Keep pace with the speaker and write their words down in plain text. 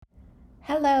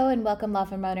Hello and welcome, law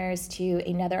firm owners, to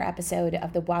another episode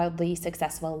of the Wildly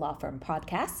Successful Law Firm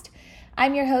Podcast.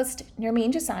 I'm your host,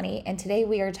 Nermeen Jasani, and today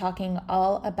we are talking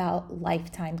all about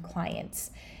lifetime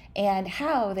clients and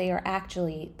how they are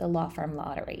actually the law firm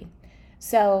lottery.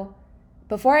 So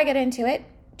before I get into it,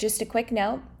 just a quick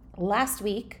note. Last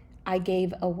week, I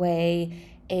gave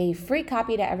away a free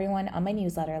copy to everyone on my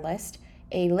newsletter list,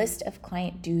 a list of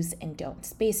client do's and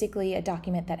don'ts, basically a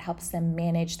document that helps them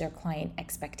manage their client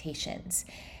expectations.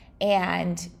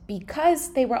 And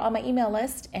because they were on my email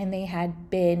list and they had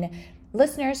been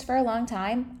listeners for a long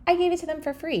time, I gave it to them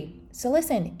for free. So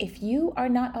listen, if you are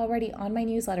not already on my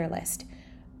newsletter list,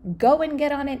 go and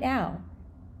get on it now.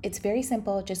 It's very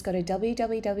simple. Just go to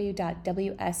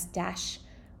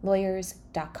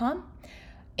www.ws-lawyers.com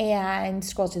and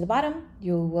scroll to the bottom.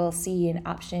 You will see an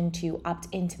option to opt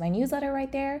into my newsletter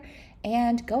right there,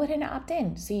 and go ahead and opt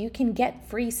in so you can get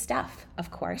free stuff,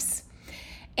 of course.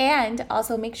 And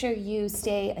also make sure you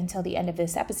stay until the end of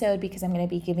this episode, because I'm going to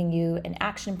be giving you an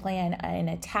action plan and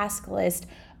a task list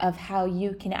of how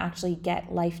you can actually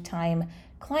get lifetime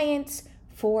clients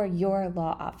for your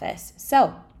law office.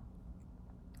 So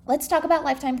let's talk about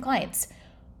lifetime clients.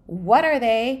 What are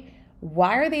they?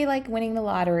 Why are they like winning the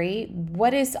lottery?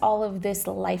 What is all of this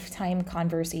lifetime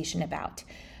conversation about?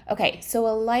 Okay, so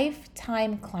a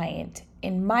lifetime client,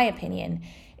 in my opinion,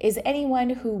 is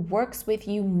anyone who works with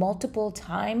you multiple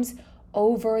times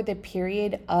over the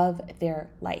period of their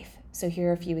life. So here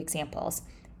are a few examples.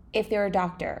 If they're a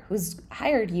doctor who's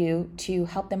hired you to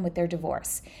help them with their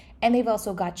divorce, and they've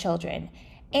also got children,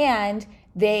 and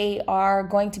they are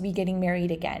going to be getting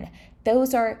married again,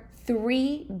 those are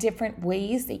three different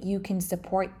ways that you can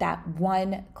support that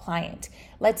one client.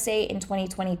 Let's say in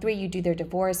 2023, you do their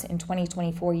divorce. In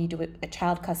 2024, you do a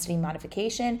child custody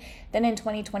modification. Then in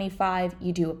 2025,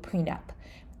 you do a prenup.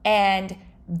 And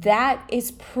that is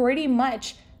pretty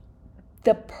much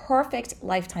the perfect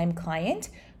lifetime client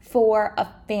for a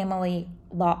family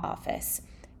law office.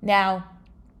 Now,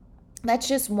 that's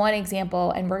just one example,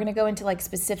 and we're going to go into like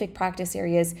specific practice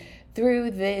areas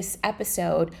through this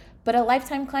episode. But a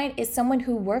lifetime client is someone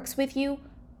who works with you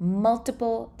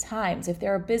multiple times. If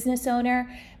they're a business owner,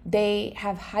 they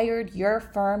have hired your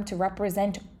firm to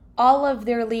represent all of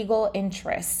their legal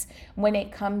interests when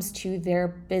it comes to their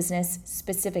business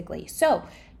specifically. So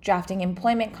drafting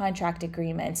employment contract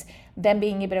agreements, them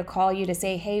being able to call you to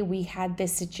say, hey, we had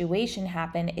this situation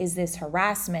happen. Is this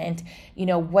harassment?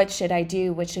 What should I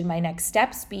do? What should my next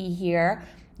steps be here?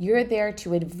 You're there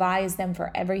to advise them for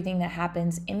everything that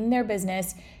happens in their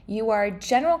business. You are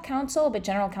general counsel, but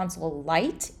general counsel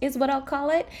light is what I'll call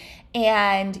it.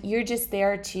 And you're just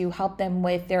there to help them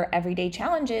with their everyday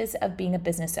challenges of being a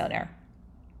business owner.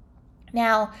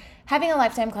 Now, having a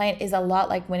lifetime client is a lot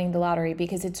like winning the lottery,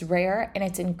 because it's rare and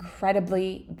it's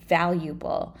incredibly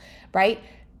valuable, right?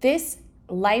 This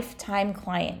lifetime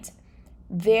client,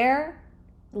 their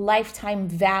lifetime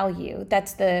value,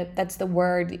 that's the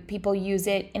word. People use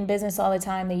it in business all the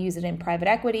time. They use it in private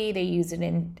equity. They use it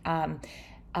in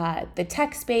the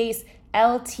tech space.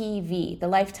 LTV, the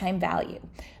lifetime value.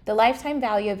 The lifetime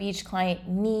value of each client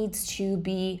needs to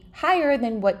be higher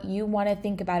than what you want to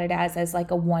think about it as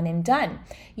like a one and done.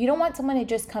 You don't want someone to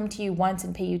just come to you once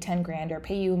and pay you 10 grand or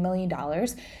pay you $1 million.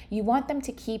 You want them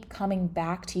to keep coming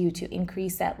back to you to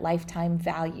increase that lifetime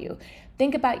value.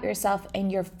 Think about yourself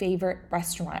and your favorite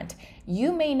restaurant.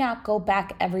 You may not go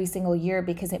back every single year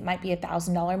because it might be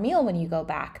 $1,000 meal when you go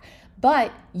back,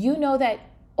 but you know that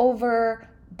over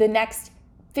the next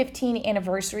 15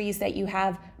 anniversaries that you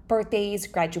have, birthdays,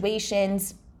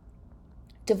 graduations,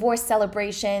 divorce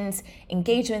celebrations,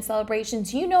 engagement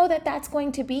celebrations, you know that that's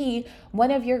going to be one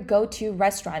of your go-to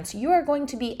restaurants. You are going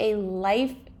to be a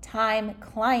lifetime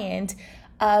client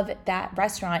of that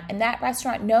restaurant, and that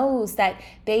restaurant knows that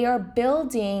they are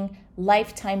building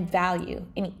lifetime value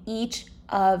in each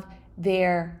of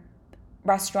their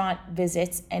restaurant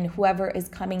visits and whoever is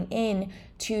coming in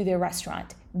to their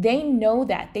restaurant. They know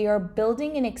that they are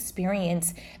building an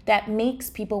experience that makes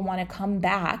people want to come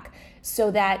back so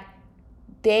that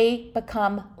they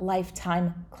become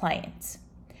lifetime clients.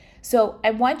 So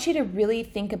I want you to really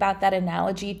think about that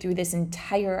analogy through this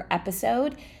entire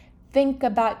episode. Think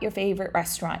about your favorite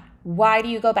restaurant. Why do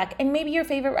you go back? And maybe your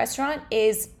favorite restaurant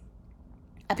is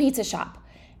a pizza shop.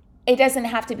 It doesn't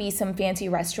have to be some fancy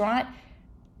restaurant.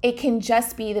 It can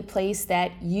just be the place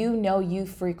that you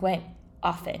frequent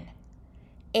often.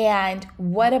 And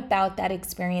what about that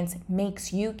experience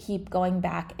makes you keep going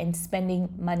back and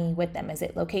spending money with them? Is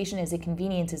it location? Is it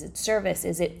convenience? Is it service?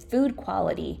 Is it food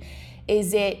quality?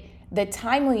 Is it the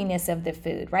timeliness of the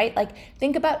food, right? Like,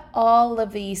 think about all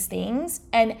of these things.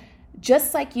 And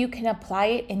Just like you can apply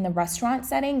it in the restaurant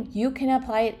setting, you can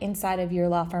apply it inside of your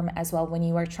law firm as well when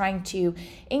you are trying to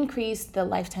increase the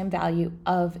lifetime value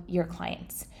of your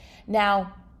clients.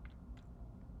 Now,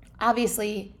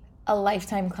 obviously, a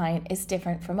lifetime client is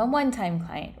different from a one-time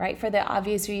client, right? For the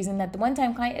obvious reason that the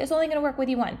one-time client is only going to work with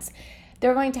you once.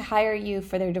 They're going to hire you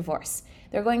for their divorce.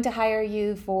 They're going to hire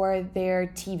you for their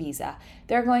T visa.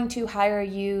 They're going to hire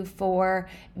you for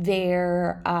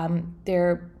their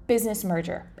business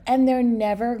merger, and they're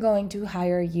never going to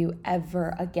hire you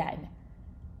ever again.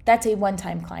 That's a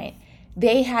one-time client.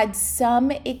 They had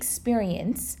some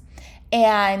experience,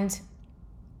 and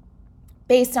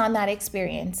based on that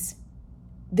experience,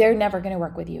 they're never going to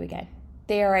work with you again.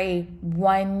 They are a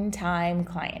one-time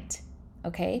client,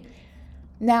 okay?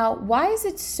 Now, why is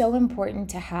it so important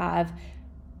to have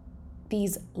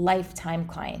these lifetime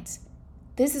clients?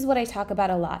 This is what I talk about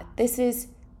a lot. This is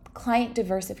client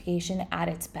diversification at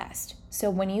its best. So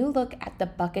when you look at the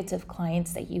buckets of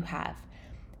clients that you have,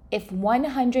 if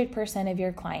 100% of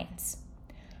your clients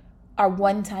are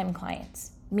one-time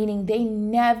clients, meaning they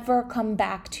never come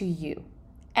back to you,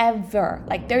 ever,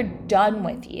 like they're done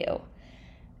with you,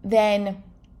 then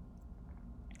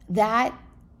that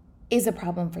is a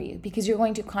problem for you because you're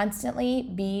going to constantly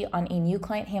be on a new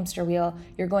client hamster wheel.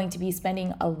 You're going to be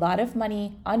spending a lot of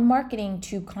money on marketing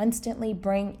to constantly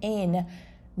bring in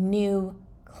new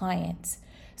clients.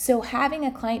 So having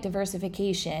a client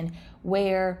diversification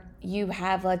where you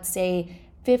have, let's say,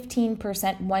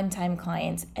 15% one-time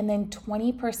clients and then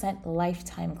 20%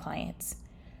 lifetime clients,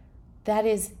 that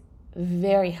is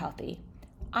very healthy.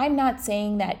 I'm not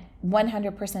saying that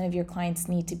 100% of your clients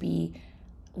need to be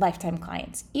lifetime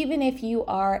clients. Even if you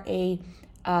are a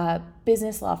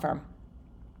business law firm,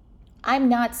 I'm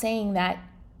not saying that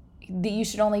you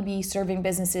should only be serving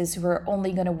businesses who are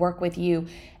only going to work with you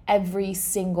every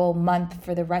single month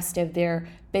for the rest of their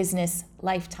business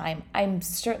lifetime. I'm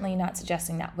certainly not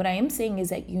suggesting that. What I am saying is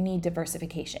that you need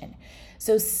diversification.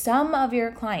 So some of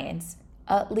your clients,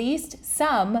 at least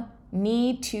some,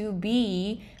 need to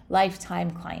be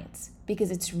lifetime clients because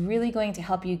it's really going to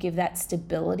help you give that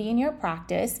stability in your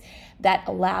practice that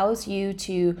allows you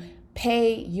to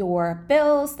pay your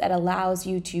bills, that allows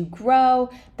you to grow,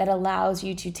 that allows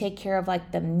you to take care of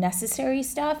like the necessary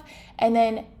stuff. And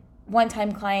then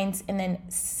one-time clients and then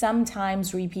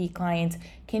sometimes repeat clients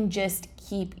can just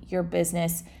keep your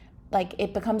business, like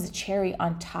it becomes a cherry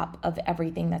on top of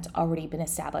everything that's already been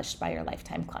established by your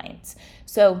lifetime clients.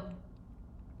 So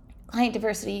client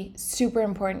diversity, super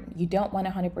important. You don't want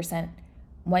 100%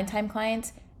 one-time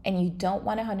clients and you don't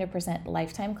want 100%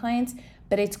 lifetime clients,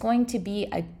 but it's going to be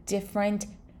a different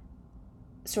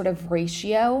sort of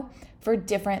ratio for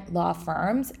different law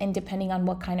firms and depending on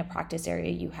what kind of practice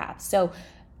area you have. So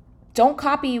don't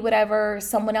copy whatever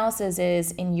someone else's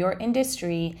is in your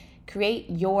industry. Create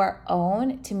your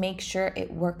own to make sure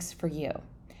it works for you.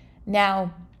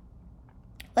 Now,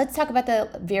 let's talk about the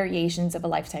variations of a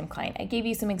lifetime client. I gave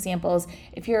you some examples.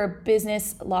 If you're a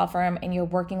business law firm and you're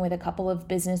working with a couple of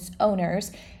business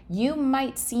owners, you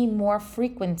might see more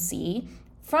frequency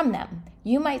from them.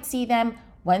 You might see them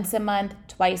once a month,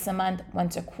 twice a month,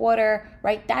 once a quarter,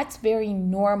 right? That's very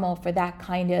normal for that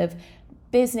kind of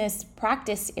business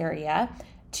practice area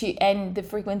and the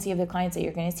frequency of the clients that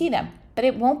you're going to see them. But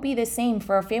it won't be the same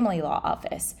for a family law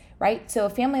office, right? So a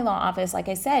family law office, like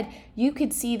I said, you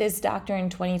could see this doctor in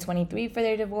 2023 for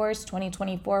their divorce,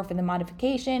 2024 for the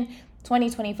modification,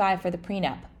 2025 for the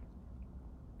prenup.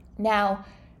 Now,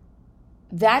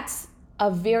 that's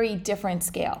a very different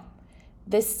scale.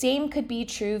 The same could be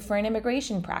true for an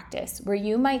immigration practice where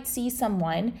you might see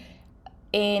someone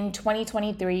in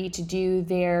 2023 to do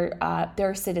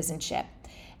their citizenship.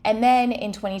 And then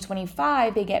in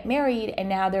 2025, they get married and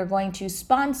now they're going to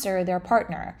sponsor their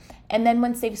partner. And then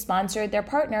once they've sponsored their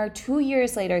partner, 2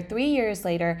 years later, 3 years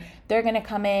later, they're going to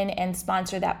come in and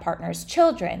sponsor that partner's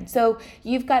children. So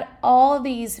you've got all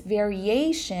these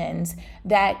variations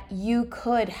that you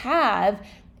could have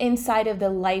inside of the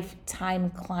lifetime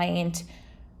client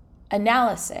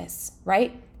analysis,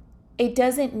 right? It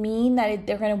doesn't mean that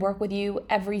they're going to work with you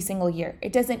every single year.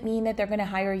 It doesn't mean that they're going to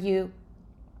hire you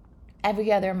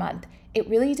every other month. It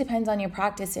really depends on your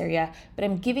practice area, but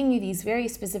I'm giving you these very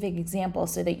specific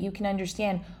examples so that you can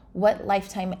understand what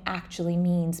lifetime actually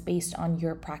means based on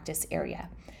your practice area.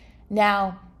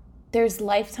 Now, there's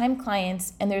lifetime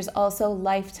clients and there's also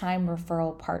lifetime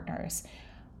referral partners.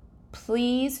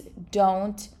 Please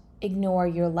don't ignore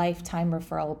your lifetime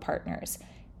referral partners.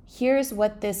 Here's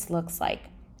what this looks like.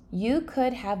 You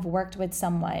could have worked with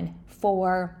someone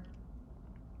for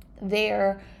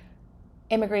their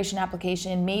immigration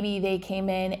application. Maybe they came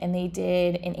in and they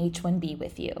did an H-1B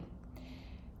with you.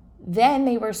 Then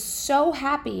they were so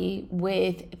happy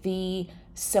with the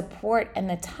support and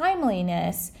the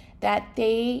timeliness that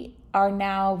they are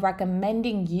now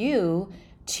recommending you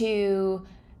to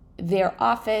their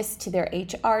office, to their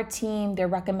HR team. They're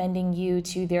recommending you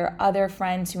to their other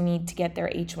friends who need to get their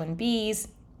H-1Bs.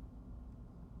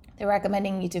 They're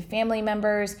recommending you to family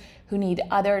members who need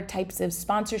other types of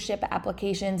sponsorship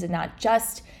applications and not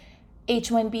just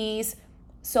H-1Bs.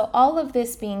 So all of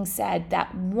this being said,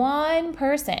 that one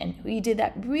person who you did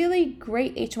that really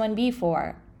great H-1B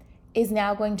for is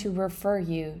now going to refer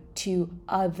you to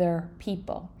other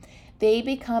people. They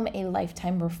become a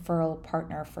lifetime referral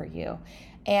partner for you.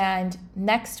 And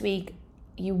next week,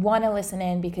 you want to listen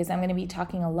in because I'm going to be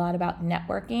talking a lot about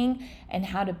networking and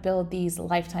how to build these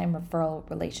lifetime referral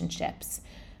relationships.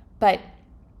 But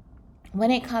when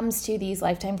it comes to these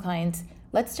lifetime clients,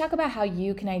 let's talk about how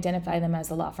you can identify them as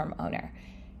a law firm owner.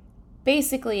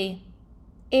 Basically,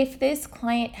 if this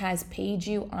client has paid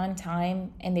you on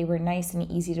time and they were nice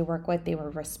and easy to work with, they were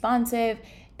responsive,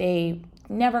 they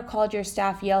never called your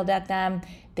staff, yelled at them,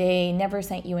 they never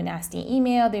sent you a nasty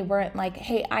email, they weren't like,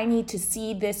 hey, I need to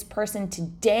see this person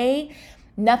today,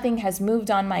 nothing has moved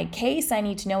on my case, I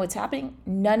need to know what's happening.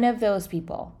 None of those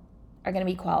people are going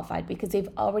to be qualified because they've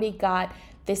already got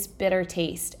this bitter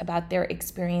taste about their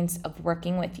experience of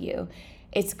working with you.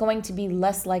 It's going to be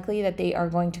less likely that they are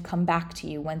going to come back to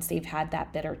you once they've had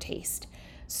that bitter taste.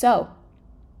 So,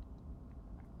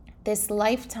 this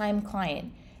lifetime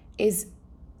client is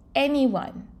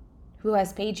anyone who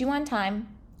has paid you on time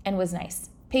and was nice.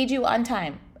 Paid you on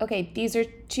time. Okay, these are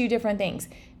two different things.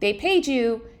 They paid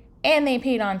you and they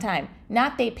paid on time.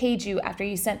 Not they paid you after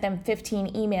you sent them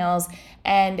 15 emails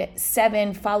and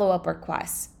 7 follow-up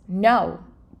requests. No,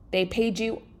 they paid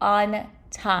you on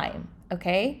time,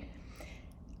 okay?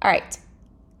 All right,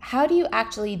 how do you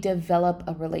actually develop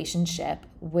a relationship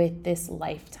with this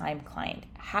lifetime client?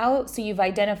 So you've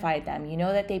identified them, you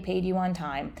know that they paid you on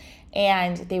time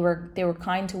and they were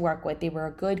kind to work with, they were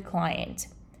a good client.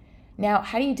 Now,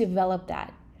 how do you develop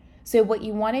that? So what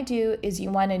you want to do is you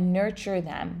want to nurture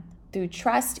them through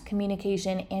trust,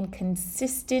 communication, and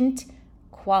consistent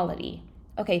quality.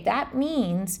 Okay, that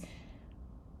means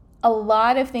a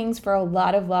lot of things for a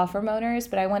lot of law firm owners,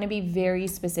 but I want to be very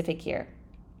specific here.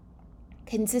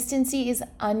 Consistency is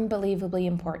unbelievably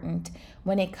important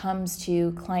when it comes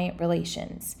to client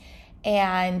relations.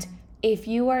 And if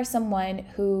you are someone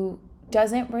who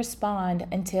doesn't respond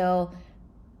until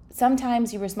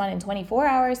sometimes you respond in 24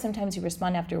 hours, sometimes you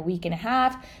respond after a week and a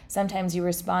half, sometimes you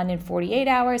respond in 48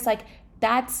 hours, like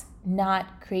that's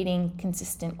not creating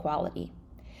consistent quality.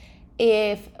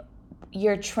 If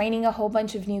you're training a whole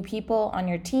bunch of new people on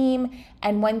your team,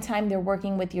 and one time they're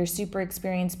working with your super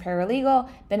experienced paralegal,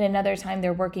 then another time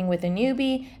they're working with a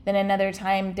newbie, then another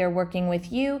time they're working with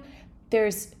you,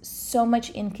 there's so much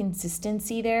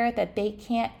inconsistency there that they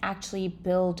can't actually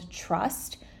build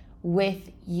trust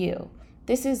with you.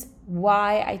 This is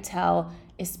why I tell,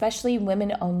 especially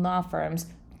women-owned law firms,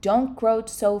 don't grow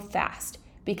so fast,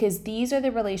 because these are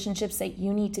the relationships that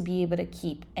you need to be able to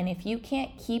keep. And if you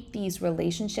can't keep these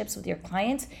relationships with your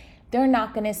clients, they're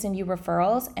not going to send you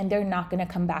referrals and they're not going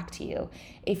to come back to you.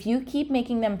 If you keep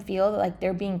making them feel like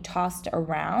they're being tossed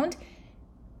around,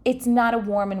 it's not a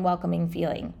warm and welcoming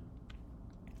feeling.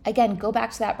 Again, go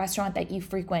back to that restaurant that you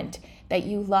frequent, that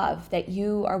you love, that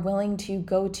you are willing to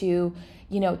go to,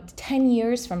 10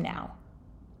 years from now.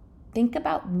 Think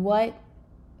about what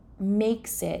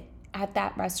makes it at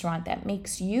that restaurant that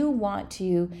makes you want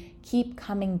to keep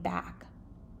coming back.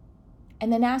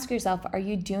 And then ask yourself, are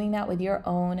you doing that with your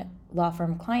own law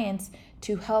firm clients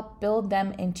to help build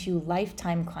them into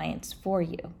lifetime clients for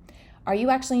you? Are you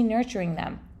actually nurturing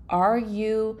them? Are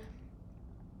you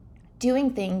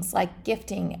doing things like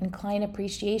gifting and client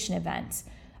appreciation events?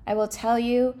 I will tell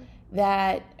you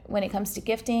that when it comes to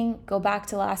gifting, go back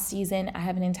to last season. I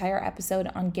have an entire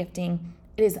episode on gifting.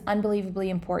 It is unbelievably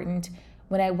important.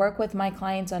 When I work with my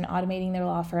clients on automating their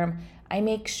law firm, I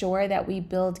make sure that we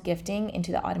build gifting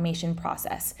into the automation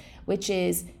process, which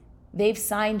is they've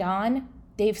signed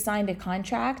a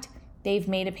contract, they've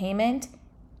made a payment,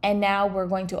 and now we're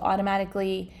going to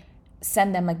automatically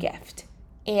send them a gift.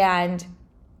 And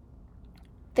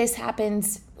this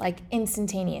happens like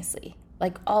instantaneously.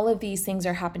 Like all of these things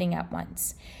are happening at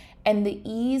once. And the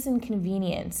ease and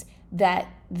convenience that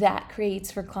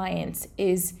creates for clients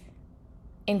is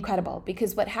incredible,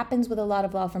 because what happens with a lot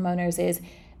of law firm owners is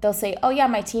they'll say, oh yeah,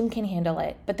 my team can handle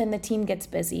it, but then the team gets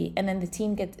busy and then the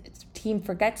team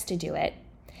forgets to do it.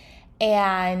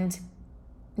 And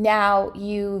now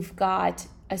you've got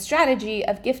a strategy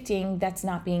of gifting that's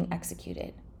not being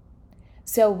executed.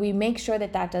 So we make sure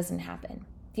that doesn't happen.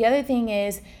 The other thing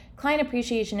is client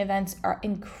appreciation events are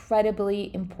incredibly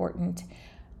important.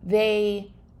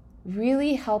 They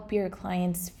really help your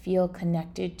clients feel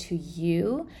connected to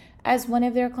you as one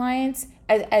of their clients,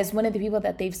 as one of the people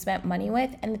that they've spent money with.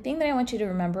 And the thing that I want you to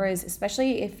remember is,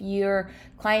 especially if your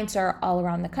clients are all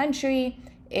around the country,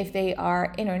 if they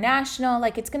are international,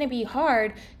 like it's going to be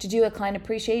hard to do a client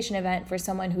appreciation event for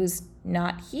someone who's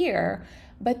not here,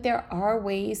 but there are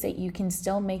ways that you can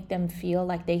still make them feel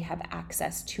like they have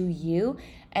access to you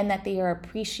and that they are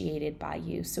appreciated by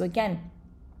you. So again,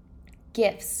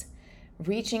 gifts,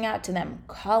 reaching out to them,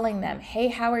 calling them, hey,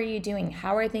 how are you doing?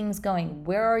 How are things going?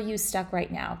 Where are you stuck right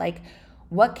now? Like,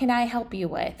 what can I help you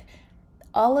with?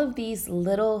 All of these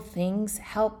little things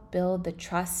help build the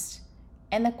trust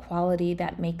and the quality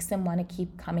that makes them want to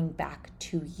keep coming back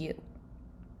to you.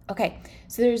 Okay,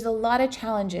 so there's a lot of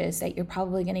challenges that you're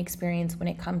probably going to experience when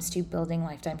it comes to building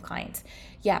lifetime clients.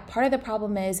 Yeah, part of the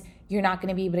problem is you're not going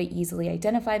to be able to easily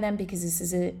identify them because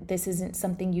this isn't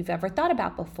something you've ever thought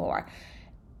about before.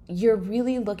 You're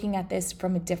really looking at this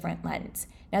from a different lens.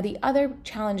 Now, the other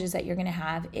challenges that you're going to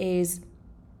have is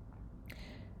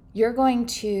you're going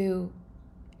to,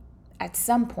 at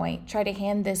some point, try to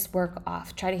hand this work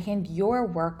off, try to hand your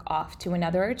work off to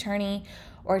another attorney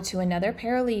or to another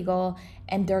paralegal,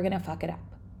 and they're going to fuck it up.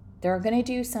 They're going to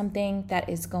do something that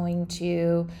is going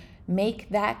to make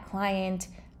that client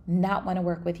not want to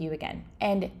work with you again.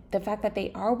 And the fact that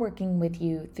they are working with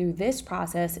you through this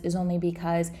process is only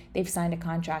because they've signed a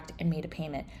contract and made a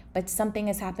payment. But something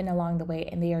has happened along the way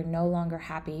and they are no longer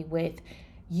happy with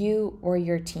you or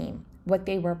your team. What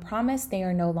they were promised, they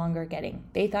are no longer getting.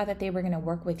 They thought that they were going to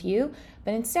work with you,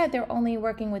 but instead they're only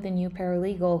working with a new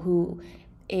paralegal who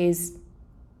is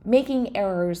making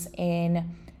errors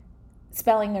in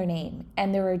spelling their name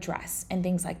and their address and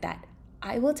things like that.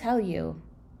 I will tell you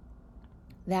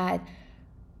that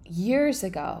years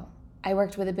ago, I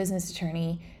worked with a business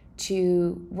attorney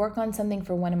to work on something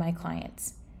for one of my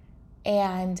clients.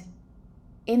 And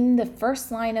in the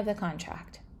first line of the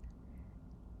contract,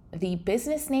 the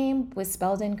business name was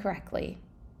spelled incorrectly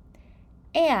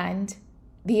and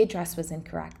the address was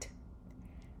incorrect.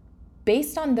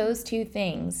 Based on those two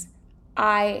things,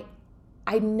 I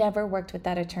never worked with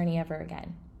that attorney ever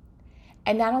again.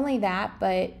 And not only that,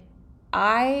 but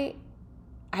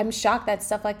I'm shocked that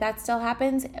stuff like that still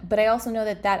happens, but I also know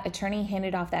that that attorney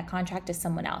handed off that contract to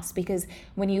someone else, because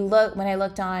when I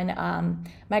looked on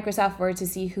Microsoft Word to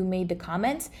see who made the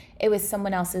comments, it was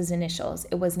someone else's initials.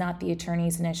 It was not the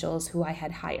attorney's initials who I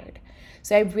had hired.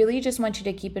 So I really just want you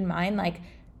to keep in mind, like,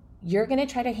 you're going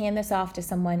to try to hand this off to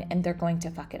someone and they're going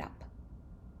to fuck it up.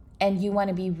 And you want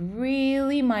to be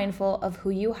really mindful of who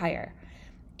you hire.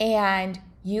 And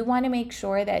you want to make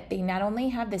sure that they not only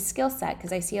have the skill set,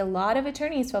 because I see a lot of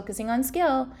attorneys focusing on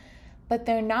skill, but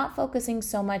they're not focusing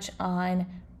so much on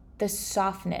the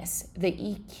softness, the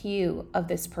EQ of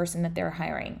this person that they're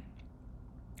hiring.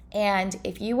 And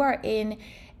if you are in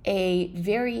a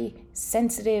very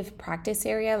sensitive practice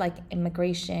area like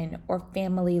immigration or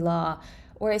family law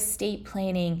or estate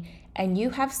planning, and you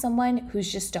have someone who's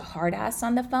just a hard ass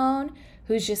on the phone,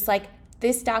 who's just like,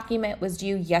 this document was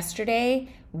due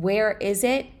yesterday, where is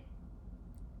it?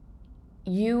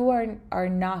 You are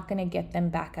not going to get them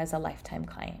back as a lifetime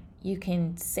client. You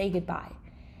can say goodbye.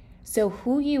 So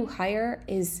who you hire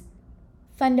is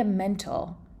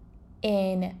fundamental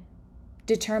in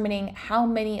determining how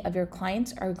many of your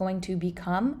clients are going to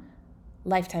become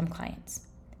lifetime clients.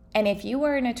 And if you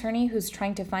are an attorney who's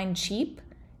trying to find cheap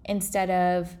instead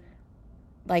of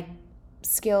like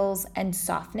skills and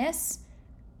softness,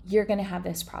 you're going to have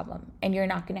this problem and you're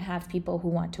not going to have people who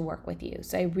want to work with you.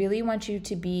 So I really want you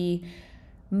to be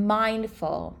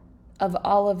mindful of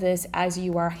all of this as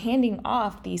you are handing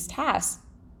off these tasks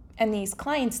and these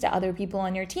clients to other people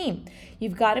on your team.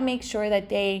 You've got to make sure that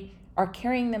they are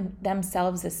carrying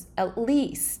themselves at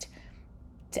least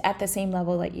at the same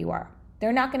level that you are.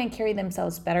 They're not going to carry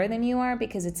themselves better than you are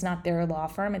because it's not their law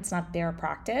firm, it's not their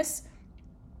practice,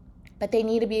 but they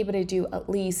need to be able to do at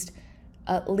least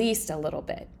a little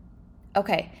bit.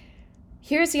 Okay,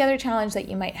 here's the other challenge that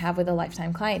you might have with a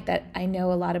lifetime client that I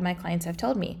know a lot of my clients have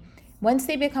told me. Once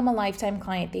they become a lifetime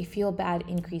client, they feel bad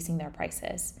increasing their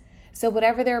prices. So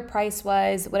whatever their price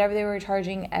was, whatever they were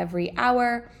charging every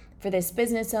hour for this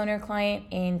business owner client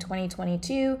in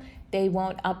 2022, they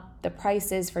won't up the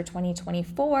prices for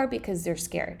 2024 because they're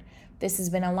scared. This has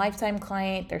been a lifetime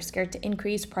client. They're scared to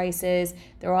increase prices.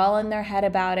 They're all in their head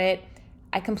about it.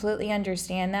 I completely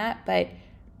understand that, but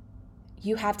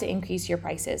you have to increase your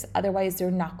prices. Otherwise, they're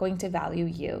not going to value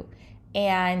you.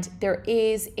 And there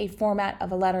is a format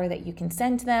of a letter that you can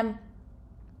send to them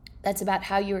That's about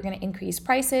how you are going to increase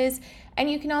prices. And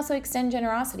you can also extend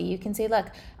generosity. You can say, look,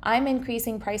 I'm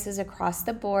increasing prices across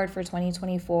the board for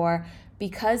 2024.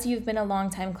 Because you've been a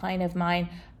longtime client of mine,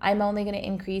 I'm only going to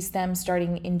increase them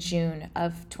starting in June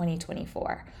of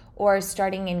 2024, or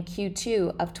starting in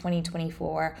Q2 of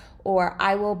 2024, or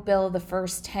I will bill the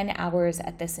first 10 hours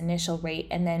at this initial rate,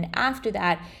 and then after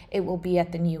that, it will be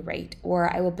at the new rate,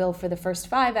 or I will bill for the first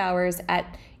 5 hours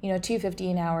at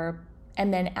 $2.50 an hour,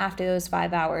 and then after those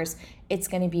 5 hours, it's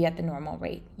going to be at the normal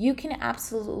rate. You can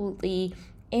absolutely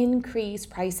increase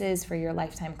prices for your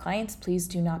lifetime clients. Please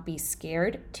do not be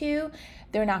scared to.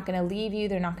 They're not going to leave you.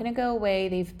 They're not going to go away.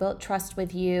 They've built trust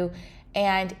with you.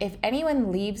 And if anyone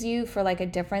leaves you for like a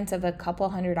difference of a couple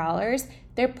 $100,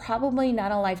 they're probably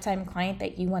not a lifetime client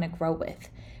that you want to grow with,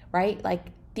 right? Like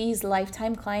these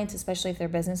lifetime clients, especially if they're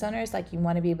business owners, like you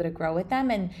want to be able to grow with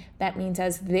them. And that means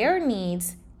as their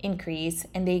needs increase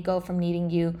and they go from needing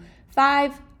you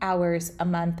 5 hours a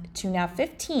month to now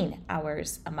 15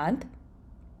 hours a month,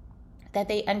 that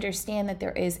they understand that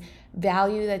there is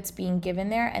value that's being given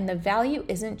there. And the value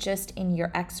isn't just in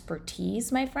your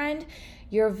expertise, my friend.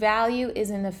 Your value is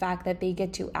in the fact that they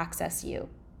get to access you.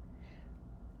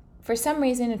 For some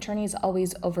reason, attorneys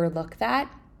always overlook that.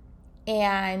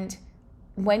 And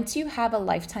once you have a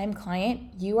lifetime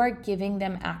client, you are giving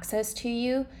them access to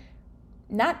you,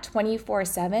 not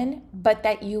 24/7, but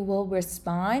that you will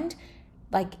respond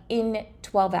like in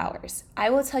 12 hours. I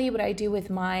will tell you what I do with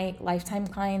my lifetime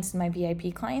clients and my VIP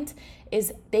clients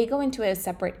is they go into a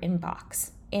separate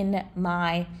inbox in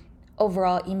my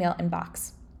overall email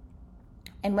inbox.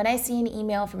 And when I see an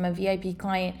email from a VIP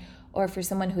client or for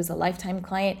someone who's a lifetime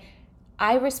client,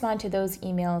 I respond to those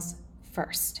emails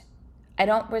first. I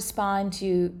don't respond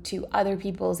to other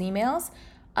people's emails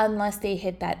unless they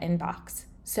hit that inbox.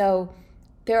 So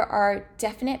there are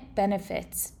definite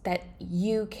benefits that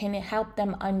you can help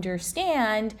them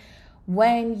understand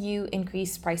when you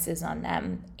increase prices on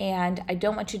them. And I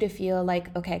don't want you to feel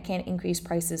like, okay, I can't increase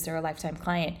prices, they're a lifetime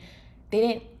client. They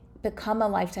didn't become a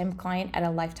lifetime client at a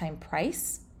lifetime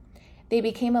price. They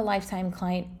became a lifetime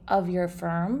client of your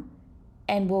firm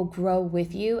and will grow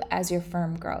with you as your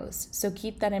firm grows. So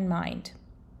keep that in mind.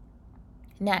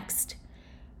 Next,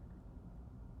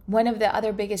 one of the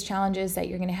other biggest challenges that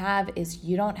you're going to have is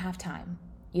you don't have time.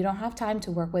 You don't have time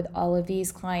to work with all of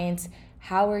these clients.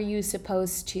 How are you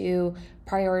supposed to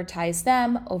prioritize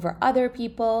them over other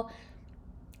people?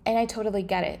 And I totally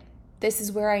get it. This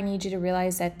is where I need you to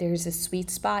realize that there's a sweet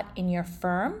spot in your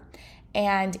firm.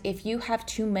 And if you have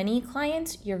too many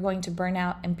clients, you're going to burn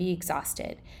out and be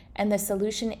exhausted. And the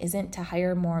solution isn't to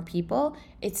hire more people,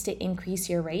 it's to increase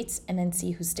your rates and then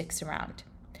see who sticks around.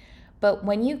 But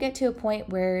when you get to a point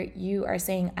where you are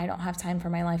saying, I don't have time for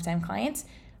my lifetime clients,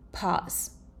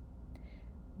 pause.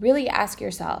 Really ask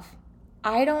yourself,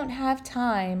 I don't have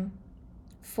time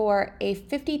for a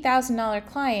 $50,000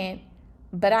 client,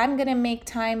 but I'm going to make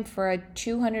time for a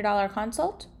 $200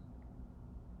 consult?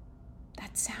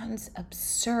 That sounds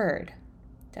absurd,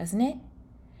 doesn't it?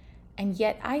 And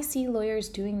yet I see lawyers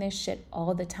doing this shit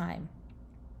all the time.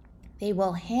 They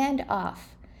will hand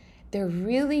off their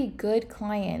really good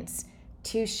clients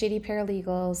to shitty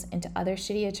paralegals and to other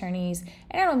shitty attorneys.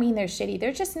 And I don't mean they're shitty,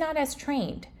 they're just not as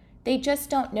trained. They just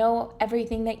don't know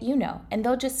everything that you know. And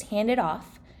they'll just hand it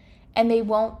off and they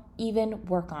won't even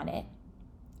work on it.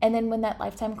 And then when that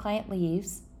lifetime client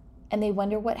leaves and they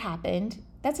wonder what happened,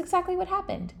 that's exactly what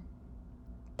happened.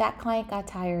 That client got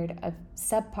tired of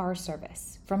subpar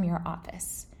service from your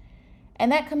office.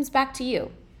 And that comes back to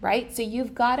you, right? So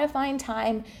you've got to find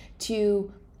time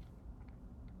to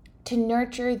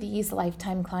nurture these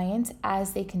lifetime clients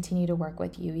as they continue to work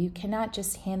with you. You cannot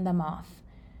just hand them off.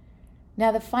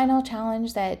 Now, the final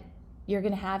challenge that you're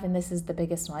going to have, and this is the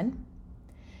biggest one,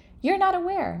 you're not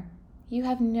aware. You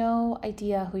have no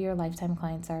idea who your lifetime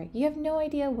clients are. You have no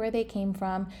idea where they came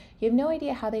from. You have no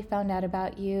idea how they found out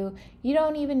about you. You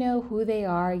don't even know who they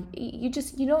are. You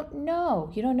don't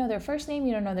know. You don't know their first name.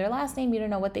 You don't know their last name. You don't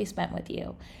know what they spent with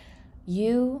you.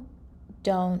 You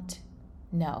don't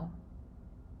know.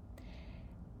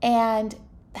 And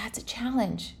that's a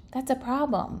challenge. That's a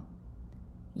problem.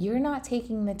 You're not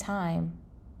taking the time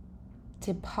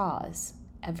to pause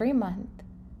every month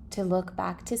to look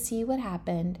back to see what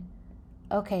happened.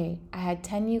 Okay, I had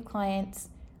 10 new clients.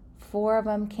 4 of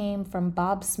them came from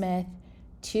Bob Smith.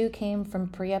 2 came from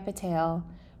Priya Patel,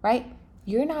 right?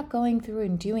 You're not going through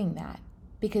and doing that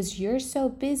because you're so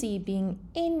busy being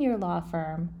in your law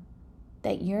firm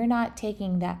that you're not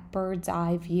taking that bird's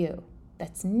eye view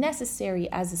that's necessary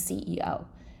as a CEO.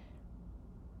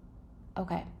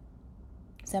 Okay,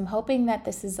 so I'm hoping that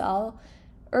this is all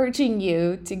urging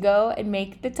you to go and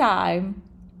make the time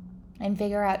and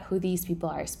figure out who these people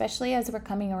are, especially as we're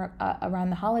coming around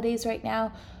the holidays right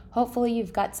now. Hopefully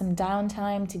you've got some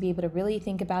downtime to be able to really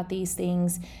think about these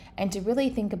things and to really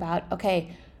think about,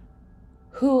 okay,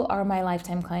 who are my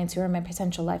lifetime clients? Who are my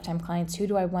potential lifetime clients? Who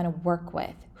do I want to work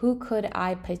with? Who could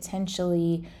I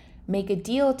potentially make a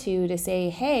deal to say,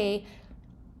 hey,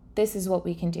 this is what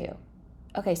we can do?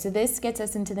 Okay, so this gets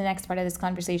us into the next part of this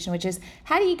conversation, which is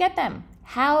how do you get them?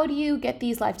 How do you get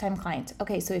these lifetime clients?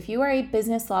 Okay, so if you are a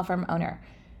business law firm owner,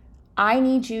 I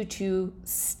need you to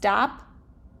stop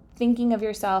thinking of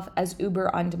yourself as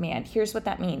Uber on demand. Here's what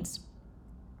that means.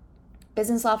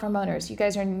 Business law firm owners, you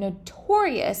guys are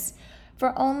notorious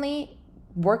for only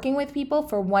working with people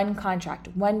for one contract,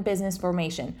 one business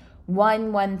formation,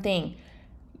 one thing.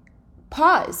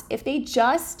 Pause. If they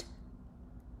just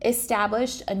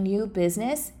established a new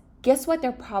business, guess what?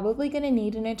 They're probably going to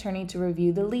need an attorney to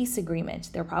review the lease agreement.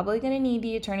 They're probably going to need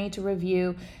the attorney to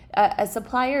review a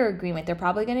supplier agreement. They're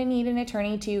probably going to need an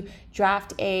attorney to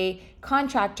draft a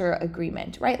contractor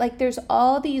agreement, right? Like there's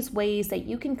all these ways that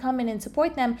you can come in and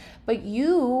support them, but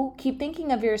you keep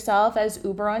thinking of yourself as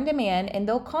Uber on demand and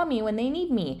they'll call me when they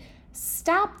need me.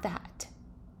 Stop that.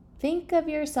 Think of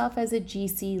yourself as a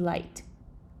GC Lite.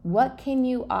 What can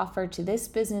you offer to this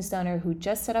business owner who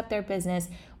just set up their business,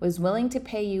 was willing to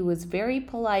pay you, was very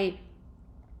polite,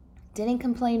 didn't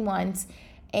complain once,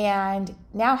 and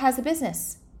now has a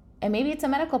business? And maybe it's a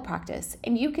medical practice.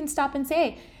 And you can stop and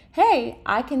say, hey,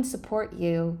 I can support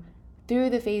you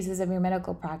through the phases of your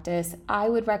medical practice. I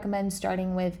would recommend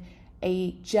starting with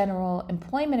a general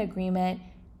employment agreement.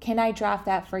 Can I draft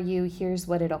that for you? Here's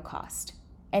what it'll cost.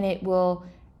 And it will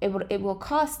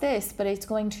cost this, but it's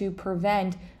going to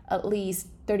prevent at least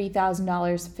 $30,000,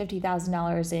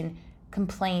 $50,000 in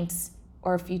complaints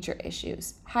or future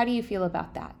issues. How do you feel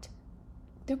about that?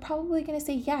 They're probably going to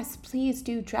say, yes, please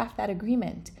do draft that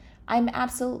agreement. I'm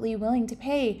absolutely willing to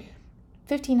pay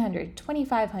 $1,500,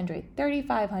 $2,500,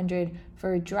 $3,500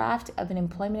 for a draft of an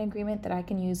employment agreement that I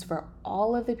can use for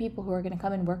all of the people who are going to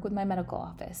come and work with my medical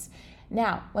office.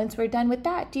 Now, once we're done with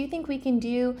that, do you think we can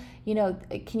do,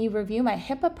 can you review my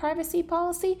HIPAA privacy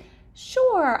policy?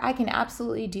 Sure, I can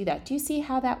absolutely do that. Do you see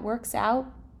how that works out?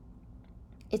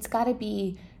 It's got to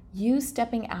be you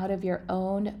stepping out of your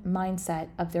own mindset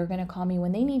of they're going to call me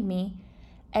when they need me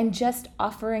and just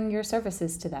offering your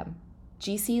services to them.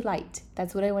 GC Lite.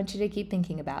 That's what I want you to keep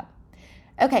thinking about.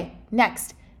 Okay,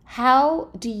 next. How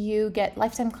do you get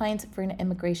lifetime clients for an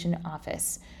immigration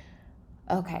office?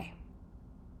 Okay.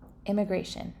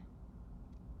 Immigration.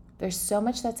 There's so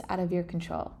much that's out of your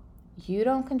control. You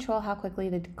don't control how quickly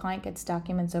the client gets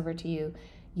documents over to you.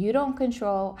 You don't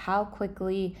control how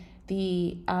quickly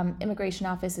the immigration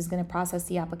office is going to process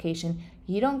the application.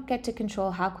 You don't get to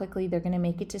control how quickly they're going to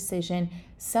make a decision.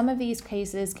 Some of these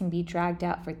cases can be dragged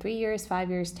out for 3 years, 5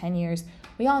 years, 10 years.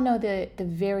 We all know the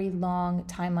very long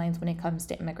timelines when it comes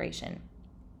to immigration.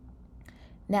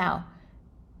 Now,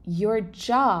 your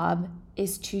job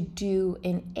is to do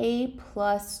an A+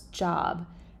 job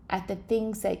at the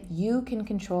things that you can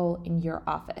control in your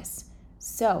office.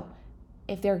 So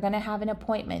if they're going to have an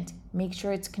appointment, make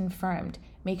sure it's confirmed.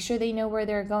 Make sure they know where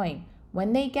they're going.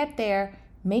 When they get there,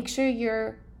 make sure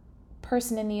your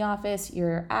person in the office,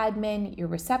 your admin, your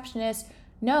receptionist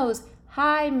knows,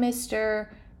 hi, Mr.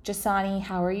 Jasani,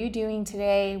 how are you doing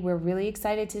today? We're really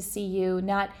excited to see you.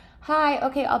 Not, hi,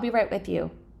 okay, I'll be right with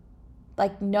you.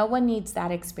 Like, no one needs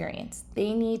that experience.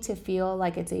 They need to feel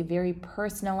like it's a very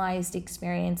personalized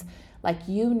experience, like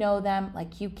you know them,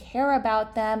 like you care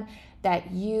about them,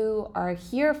 that you are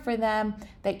here for them,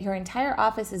 that your entire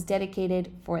office is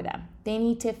dedicated for them. They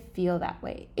need to feel that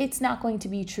way. It's not going to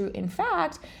be true in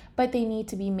fact, but they need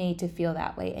to be made to feel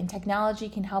that way. And technology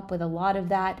can help with a lot of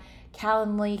that.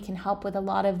 Calendly can help with a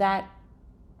lot of that.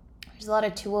 There's a lot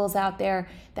of tools out there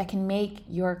that can make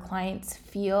your clients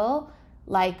feel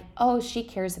like, oh, she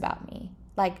cares about me.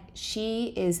 Like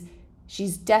she's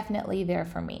definitely there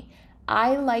for me.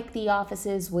 I like the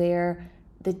offices where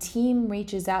the team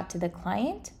reaches out to the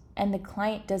client and the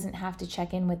client doesn't have to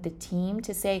check in with the team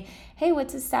to say, hey,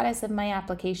 what's the status of my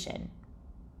application?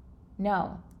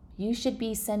 No, you should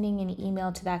be sending an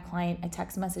email to that client, a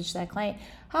text message to that client.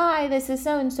 Hi, this is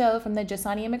so-and-so from the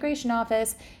Jasani Immigration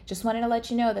Office. Just wanted to let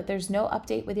you know that there's no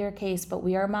update with your case, but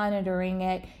we are monitoring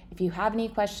it. If you have any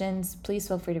questions, please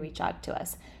feel free to reach out to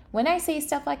us. When I say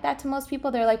stuff like that to most people,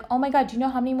 they're like, oh my God, do you know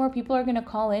how many more people are going to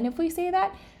call in if we say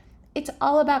that? It's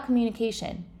all about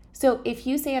communication. So if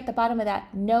you say at the bottom of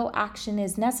that, no action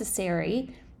is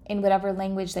necessary in whatever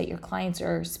language that your clients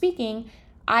are speaking,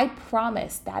 I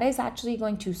promise that is actually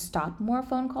going to stop more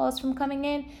phone calls from coming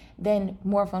in than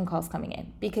more phone calls coming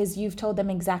in, because you've told them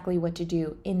exactly what to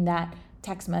do in that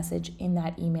text message, in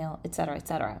that email, etc.,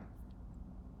 etc.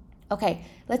 Okay,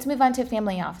 let's move on to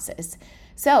family offices.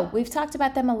 So we've talked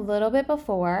about them a little bit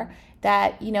before,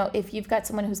 that, if you've got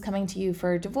someone who's coming to you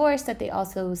for a divorce, that they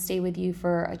also stay with you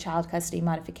for a child custody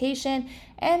modification,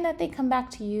 and that they come back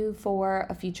to you for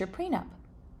a future prenup.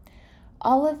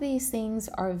 All of these things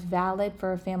are valid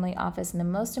for a family office, and the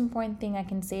most important thing I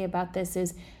can say about this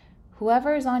is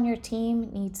whoever is on your team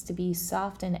needs to be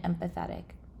soft and empathetic.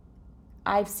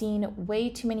 I've seen way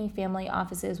too many family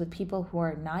offices with people who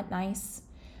are not nice,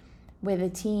 with a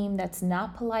team that's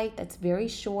not polite, that's very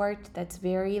short, that's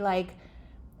very like,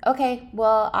 okay,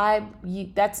 well,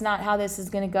 that's not how this is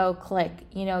going to go, click,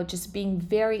 just being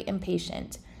very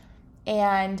impatient.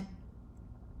 And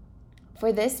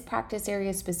for this practice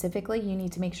area specifically, you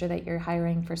need to make sure that you're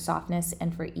hiring for softness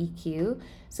and for EQ.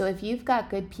 So if you've got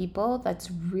good people,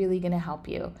 that's really going to help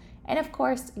you. And of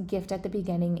course, a gift at the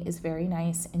beginning is very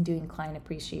nice, and doing client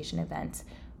appreciation events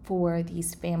for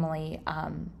these family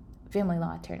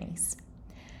law attorneys.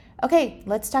 Okay,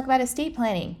 let's talk about estate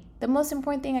planning. The most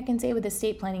important thing I can say with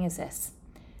estate planning is this.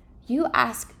 You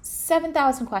ask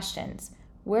 7,000 questions.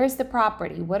 Where's the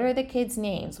property? What are the kids'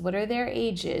 names? What are their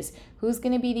ages? Who's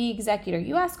going to be the executor?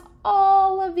 You ask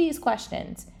all of these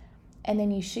questions, and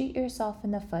then you shoot yourself in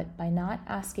the foot by not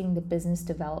asking the business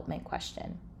development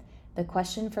question, the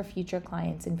question for future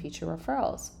clients and future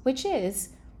referrals, which is,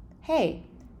 hey,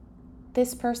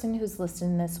 this person who's listed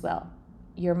in this will,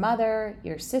 your mother,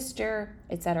 your sister,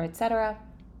 etc.,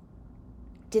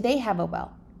 do they have a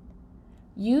will?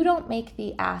 You don't make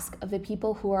the ask of the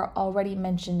people who are already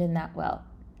mentioned in that will.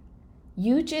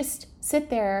 You just sit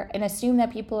there and assume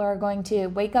that people are going to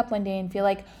wake up one day and feel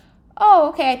like, oh,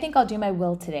 okay, I think I'll do my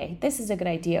will today. This is a good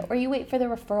idea. Or you wait for the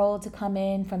referral to come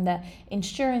in from the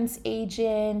insurance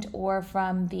agent or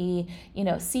from the,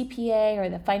 CPA or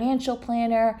the financial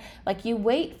planner. Like, you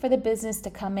wait for the business to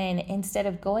come in instead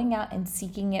of going out and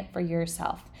seeking it for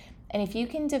yourself. And if you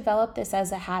can develop this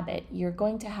as a habit, you're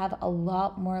going to have a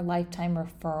lot more lifetime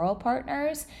referral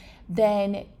partners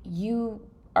than you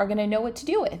are going to know what to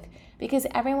do with, because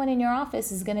everyone in your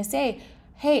office is going to say,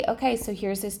 hey, okay, so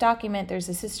here's this document. There's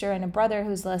a sister and a brother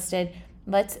who's listed.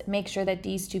 Let's make sure that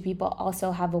these two people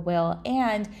also have a will.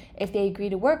 And if they agree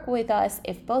to work with us,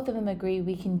 if both of them agree,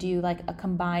 we can do like a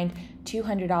combined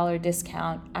 $200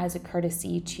 discount as a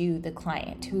courtesy to the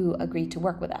client who agreed to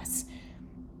work with us.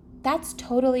 That's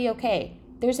totally okay.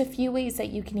 There's a few ways that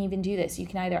you can even do this. You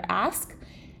can either ask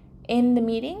in the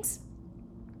meetings,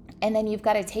 and then you've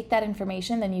got to take that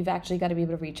information, then you've actually got to be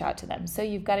able to reach out to them. So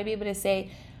you've got to be able to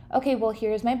say, okay, well,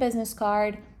 here's my business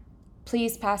card.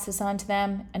 Please pass this on to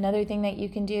them. Another thing that you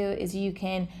can do is you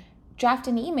can draft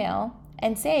an email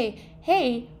and say,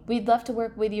 hey, we'd love to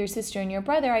work with your sister and your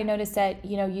brother. I noticed that,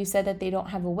 you said that they don't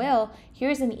have a will.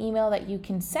 Here's an email that you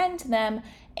can send to them.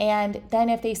 And then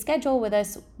if they schedule with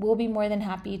us, we'll be more than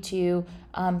happy to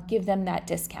give them that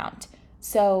discount.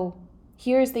 So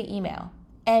here's the email.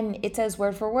 And it says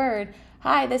word for word,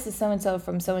 hi, this is so-and-so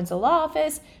from so-and-so law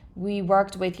office. We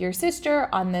worked with your sister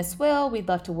on this will. We'd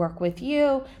love to work with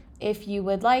you. If you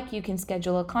would like, you can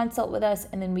schedule a consult with us,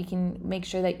 and then we can make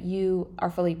sure that you are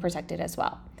fully protected as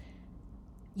well.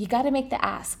 You got to make the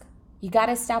ask. You got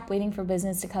to stop waiting for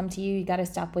business to come to you. You got to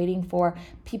stop waiting for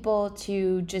people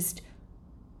to just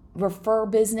refer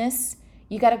business.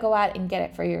 You got to go out and get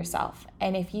it for yourself.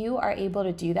 And if you are able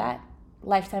to do that,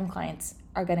 lifetime clients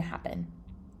are going to happen.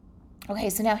 Okay,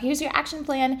 so now here's your action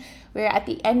plan. We're at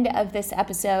the end of this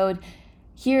episode.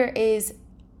 Here is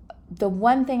the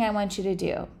one thing I want you to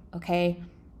do, okay?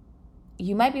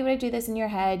 You might be able to do this in your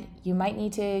head. You might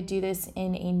need to do this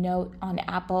in a note on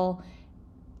Apple.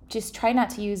 Just try not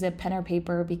to use a pen or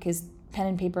paper, because pen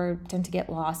and paper tend to get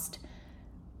lost.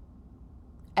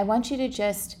 I want you to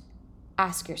just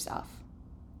ask yourself,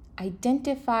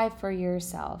 identify for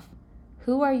yourself,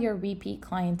 who are your repeat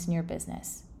clients in your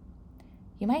business?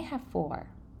 You might have 4,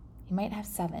 you might have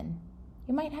 7,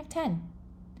 you might have 10.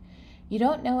 You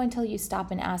don't know until you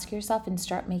stop and ask yourself and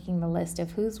start making the list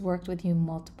of who's worked with you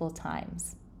multiple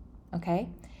times, okay?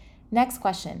 Next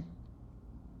question.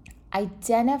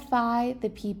 Identify the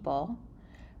people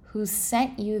who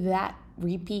sent you that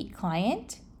repeat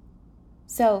client.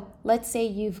 So let's say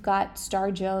you've got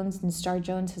Star Jones, and Star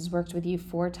Jones has worked with you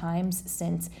 4 times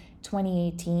since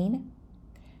 2018.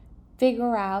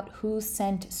 Figure out who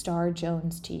sent Star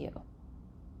Jones to you.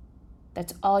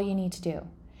 That's all you need to do.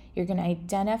 You're going to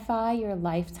identify your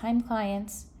lifetime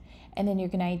clients, and then you're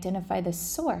going to identify the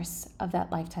source of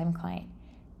that lifetime client.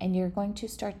 And you're going to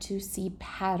start to see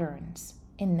patterns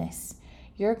in this.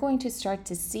 You're going to start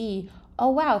to see, oh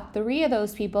wow, 3 of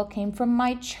those people came from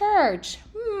my church.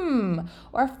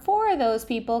 Or 4 of those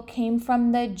people came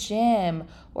from the gym,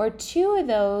 or 2 of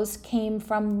those came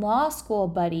from law school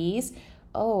buddies.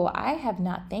 Oh, I have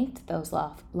not thanked those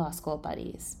law school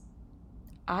buddies.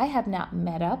 I have not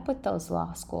met up with those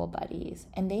law school buddies,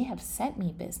 and they have sent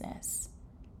me business,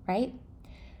 right?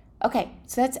 Okay,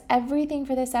 so that's everything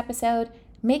for this episode.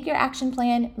 Make your action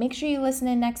plan. Make sure you listen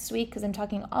in next week because I'm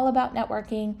talking all about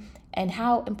networking and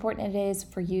how important it is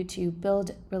for you to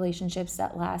build relationships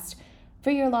that last for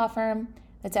your law firm.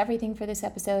 That's everything for this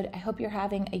episode. I hope you're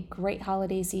having a great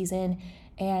holiday season,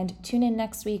 and tune in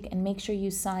next week and make sure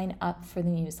you sign up for the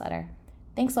newsletter.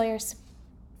 Thanks, lawyers.